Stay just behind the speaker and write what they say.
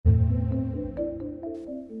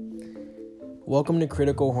Welcome to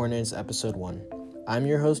Critical Hornets Episode 1. I'm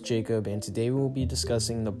your host Jacob, and today we will be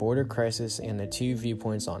discussing the border crisis and the two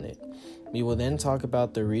viewpoints on it. We will then talk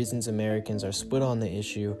about the reasons Americans are split on the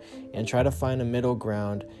issue and try to find a middle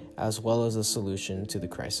ground as well as a solution to the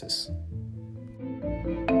crisis.